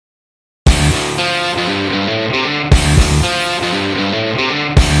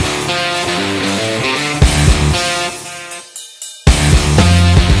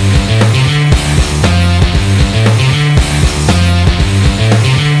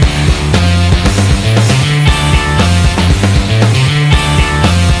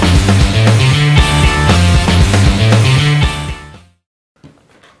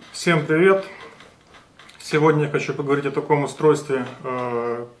Всем привет! Сегодня я хочу поговорить о таком устройстве,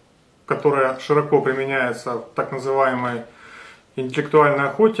 которое широко применяется в так называемой интеллектуальной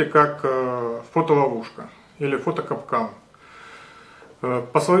охоте, как фото-ловушка или фотокапкан.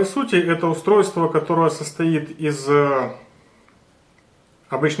 По своей сути это устройство, которое состоит из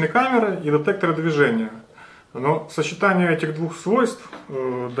обычной камеры и детектора движения. Но сочетание этих двух свойств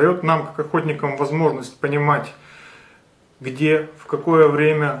дает нам, как охотникам, возможность понимать, где, в какое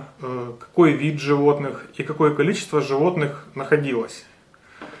время, какой вид животных и какое количество животных находилось.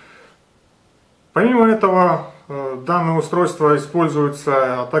 Помимо этого, данное устройство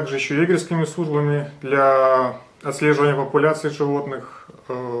используется также еще егерскими службами для отслеживания популяций животных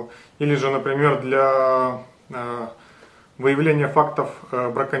или же, например, для выявления фактов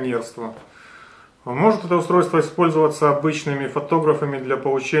браконьерства. Может это устройство использоваться обычными фотографами для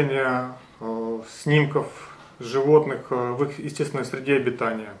получения снимков животных в их естественной среде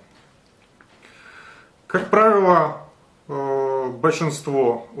обитания. Как правило,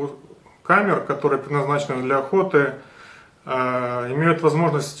 большинство камер, которые предназначены для охоты, имеют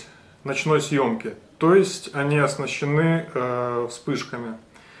возможность ночной съемки. То есть они оснащены вспышками,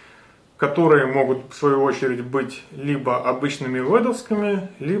 которые могут в свою очередь быть либо обычными ледовскими,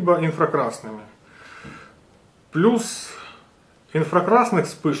 либо инфракрасными. Плюс инфракрасных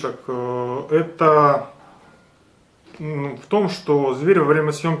вспышек это в том, что зверь во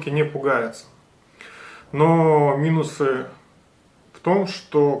время съемки не пугается. Но минусы в том,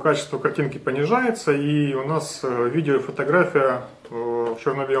 что качество картинки понижается, и у нас видео и фотография в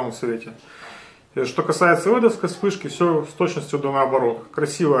черно-белом цвете. Что касается ледовской вспышки, все с точностью до наоборот.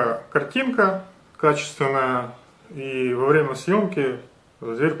 Красивая картинка, качественная, и во время съемки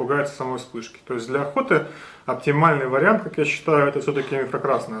зверь пугается самой вспышки. То есть для охоты оптимальный вариант, как я считаю, это все-таки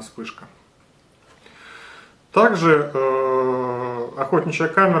инфракрасная вспышка. Также охотничья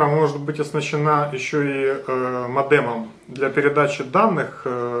камера может быть оснащена еще и модемом для передачи данных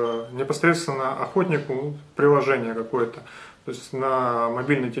непосредственно охотнику, приложение какое-то, то есть на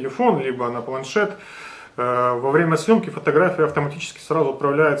мобильный телефон, либо на планшет. Во время съемки фотография автоматически сразу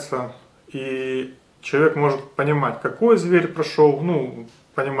отправляется, и человек может понимать, какой зверь прошел,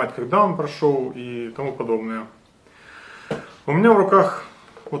 понимать, когда он прошел и тому подобное. У меня в руках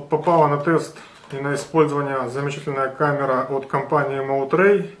вот попала на тест и на использование замечательная камера от компании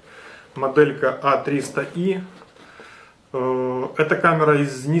Moultrie, моделька A300i. Эта камера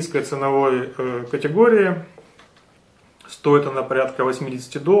из низкой ценовой категории, стоит она порядка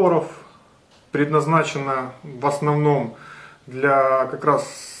 $80, предназначена в основном для как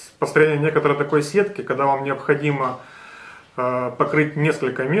раз построения некоторой такой сетки, когда вам необходимо покрыть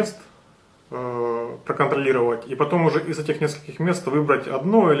несколько мест, проконтролировать, и потом уже из этих нескольких мест выбрать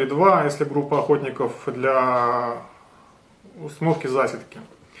одно или два, если группа охотников, для установки засетки.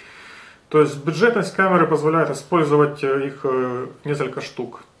 То есть бюджетность камеры позволяет использовать их несколько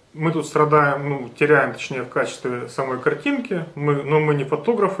штук. Мы тут страдаем, теряем точнее в качестве самой картинки, но мы не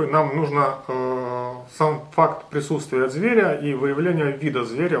фотографы, нам нужно сам факт присутствия зверя и выявления вида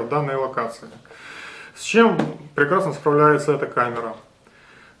зверя в данной локации. С чем прекрасно справляется эта камера.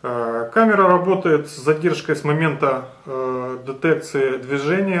 Камера работает с задержкой с момента детекции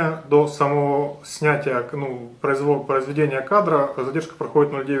движения до самого снятия, произведения кадра. Задержка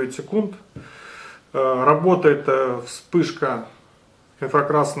проходит 0,9 секунд. Работает вспышка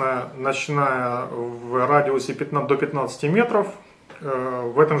инфракрасная ночная в радиусе до 15 метров.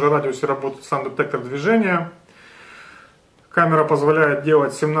 В этом же радиусе работает сам детектор движения. Камера позволяет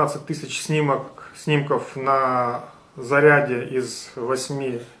делать 17 тысяч снимков на заряде из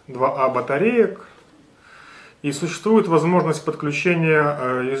 8 2А батареек, и существует возможность подключения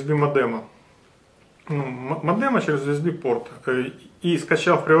USB модема. Модема через USB порт. И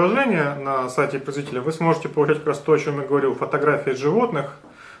скачав приложение на сайте производителя, вы сможете получать как раз то, о чем я говорил, фотографии животных,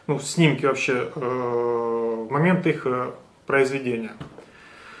 снимки вообще в момент их произведения.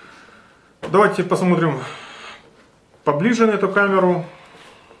 Давайте посмотрим поближе на эту камеру.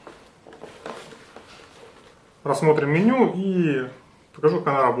 Рассмотрим меню и покажу,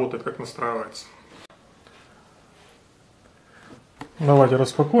 как она работает, как настраивается. Давайте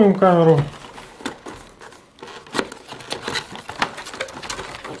распакуем камеру.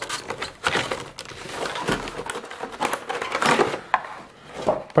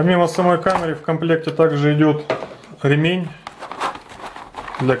 Помимо самой камеры в комплекте также идет ремень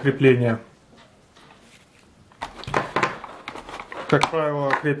для крепления. Как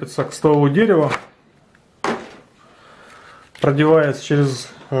правило, крепится к стволу дерева.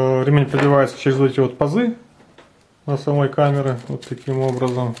 Ремень продевается через вот эти вот пазы на самой камере, вот таким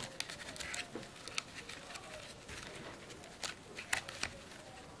образом.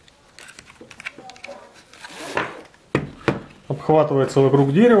 обхватывается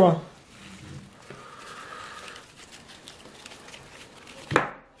вокруг дерева.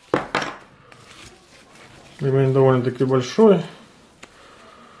 Ремень довольно-таки большой.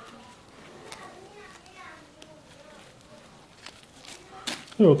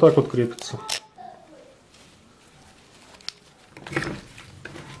 И вот так вот крепится.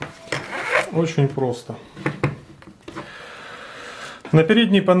 Очень просто. На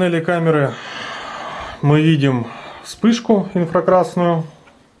передней панели камеры мы видим вспышку инфракрасную,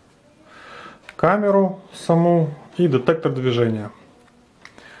 камеру саму и детектор движения.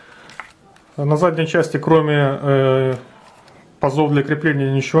 На задней части, кроме пазов для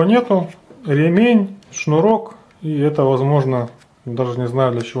крепления, ничего нету. Ремень, шнурок, и это, возможно, даже не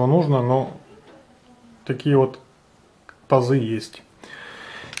знаю для чего нужно, но такие вот пазы есть.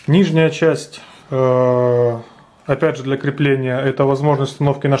 Нижняя часть, опять же для крепления, это возможность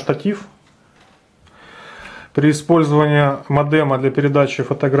установки на штатив. При использовании модема для передачи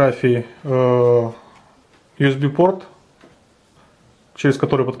фотографий USB-порт, через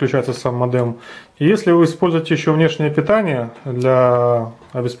который подключается сам модем. И если вы используете еще внешнее питание для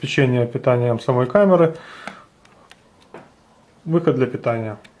обеспечения питанием самой камеры, выход для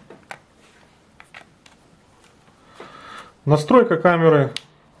питания. Настройка камеры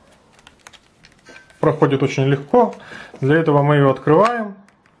проходит очень легко. Для этого мы ее открываем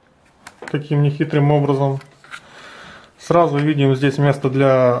таким нехитрым образом. Сразу видим здесь место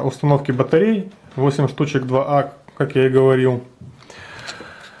для установки батарей. 8 штучек 2А, как я и говорил.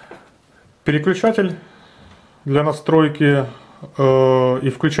 Переключатель для настройки и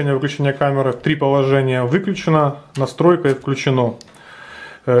включения-выключения камеры. 3 положения: выключено, настройка и включено.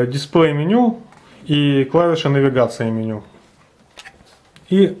 Дисплей меню и клавиши навигации меню.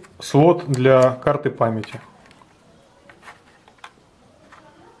 И слот для карты памяти.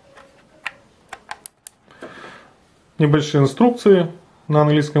 Небольшие инструкции на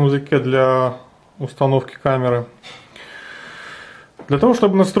английском языке для установки камеры. Для того,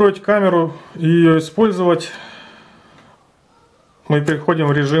 чтобы настроить камеру и ее использовать, мы переходим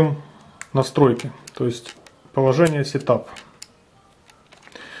в режим настройки, то есть положение Setup.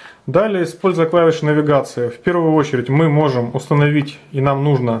 Далее, используя клавиши навигации, в первую очередь мы можем установить, и нам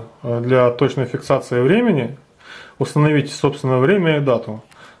нужно для точной фиксации времени, установить собственное время и дату.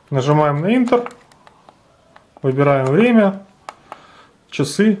 Нажимаем на Enter, выбираем время,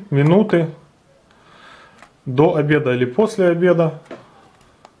 часы, минуты, до обеда или после обеда.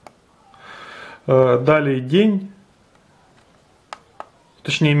 Далее день,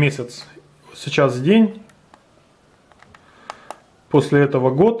 точнее месяц. Сейчас день, после этого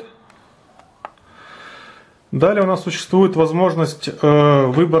год. Далее у нас существует возможность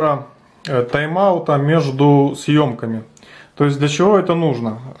выбора тайм-аута между съемками. То есть для чего это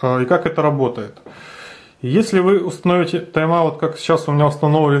нужно и как это работает. Если вы установите тайм-аут, как сейчас у меня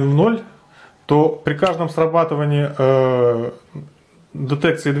установлен в 0, то при каждом срабатывании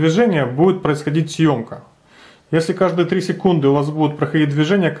детекции движения будет происходить съемка. Если каждые 3 секунды у вас будет проходить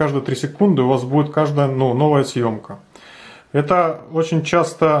движение, каждые 3 секунды у вас будет каждая новая съемка. Это очень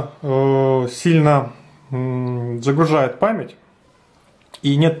часто сильно загружает память,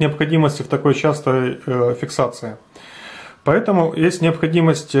 и нет необходимости в такой частой фиксации. Поэтому есть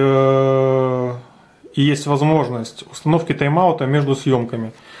необходимость и есть возможность установки тайм-аута между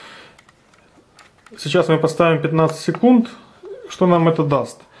съемками. Сейчас мы поставим 15 секунд. Что нам это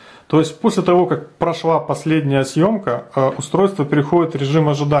даст? То есть после того, как прошла последняя съемка, устройство переходит в режим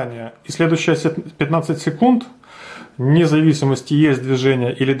ожидания. И следующие 15 секунд, вне зависимости, есть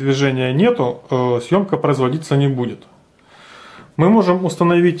движение или движения нету, съемка производиться не будет. Мы можем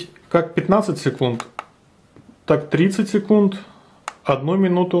установить как 15 секунд, так 30 секунд, 1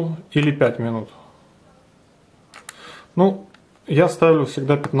 минуту или 5 минут. Ну, я ставлю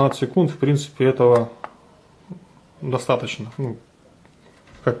всегда 15 секунд, в принципе этого достаточно,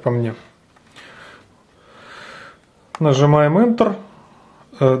 как по мне. Нажимаем Enter.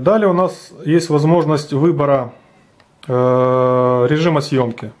 Далее у нас есть возможность выбора режима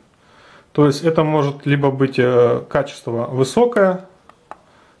съемки. То есть это может либо быть качество высокое,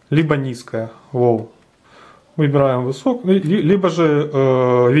 либо низкое. Low. Выбираем высокое, либо же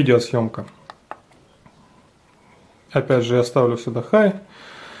видеосъемка. Опять же я ставлю сюда High.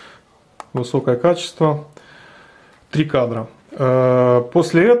 Высокое качество. 3 кадра.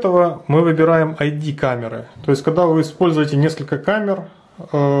 После этого мы выбираем ID камеры. То есть когда вы используете несколько камер,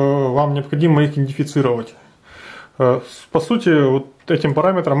 вам необходимо их идентифицировать. По сути, вот этим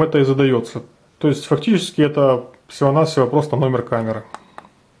параметром это и задается. То есть фактически это всего-навсего просто номер камеры.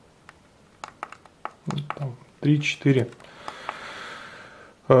 3, 4.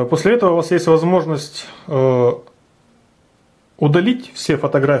 После этого у вас есть возможность удалить все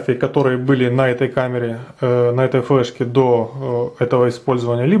фотографии, которые были на этой камере, на этой флешке до этого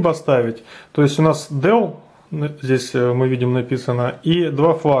использования, либо оставить. То есть у нас del, здесь мы видим написано, и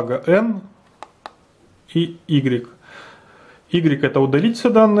два флага N и Y. Y это удалить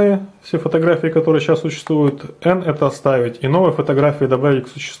все данные, все фотографии, которые сейчас существуют. N это оставить и новые фотографии добавить к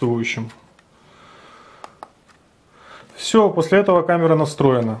существующим. Все, после этого камера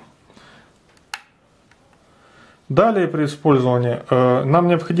настроена. Далее при использовании нам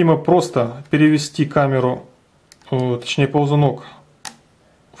необходимо просто перевести камеру, точнее ползунок,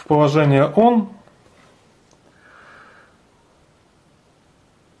 в положение ON.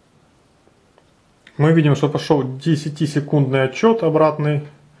 Мы видим, что пошел 10-секундный отчет обратный.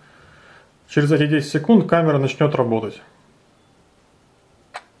 Через эти 10 секунд камера начнет работать.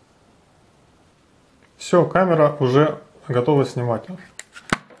 Все, камера уже готова снимать.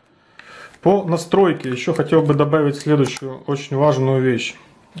 По настройке еще хотел бы добавить следующую очень важную вещь.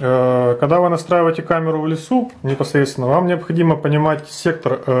 Когда вы настраиваете камеру в лесу непосредственно, вам необходимо понимать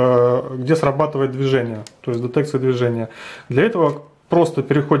сектор, где срабатывает движение, то есть детекция движения. Для этого просто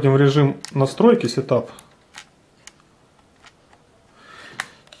переходим в режим настройки, сетап.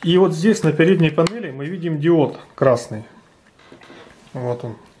 И вот здесь на передней панели мы видим диод красный. Вот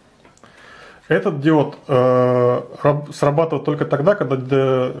он. Этот диод срабатывает только тогда,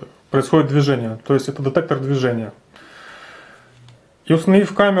 когда происходит движение. То есть это детектор движения. И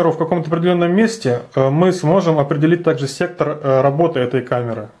установив камеру в каком-то определенном месте, мы сможем определить также сектор работы этой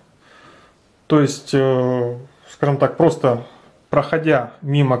камеры. То есть, скажем так, просто проходя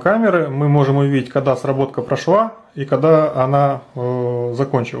мимо камеры, мы можем увидеть, когда сработка прошла и когда она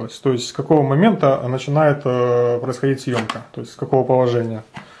закончилась. То есть с какого момента начинает происходить съемка, то есть с какого положения.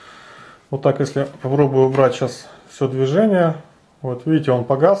 Вот так, если попробую убрать сейчас все движение, вот видите, он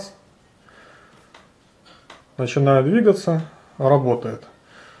погас, начинает двигаться, работает.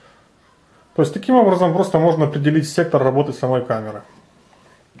 То есть таким образом просто можно определить сектор работы самой камеры.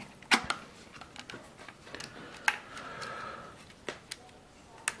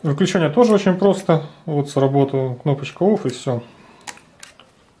 Выключение тоже очень просто. Вот сработала кнопочка OFF и все.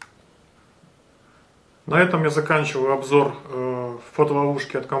 На этом я заканчиваю обзор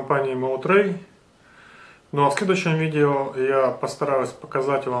фотоловушки от компании Moultrie. Ну а в следующем видео я постараюсь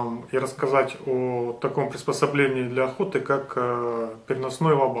показать вам и рассказать о таком приспособлении для охоты, как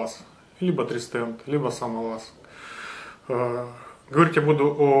переносной лабаз. Либо A300i, либо сам лабаз. Говорить я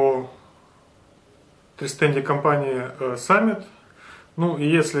буду о A300i компании Summit. Ну и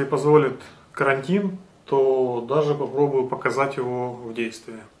если позволит карантин, то даже попробую показать его в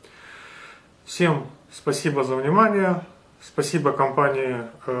действии. Всем спасибо за внимание. Спасибо компании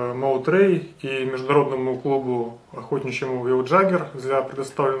Moultrie и международному клубу охотничьему Wheeljager за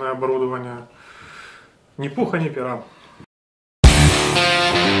предоставленное оборудование. Ни пуха, ни пера.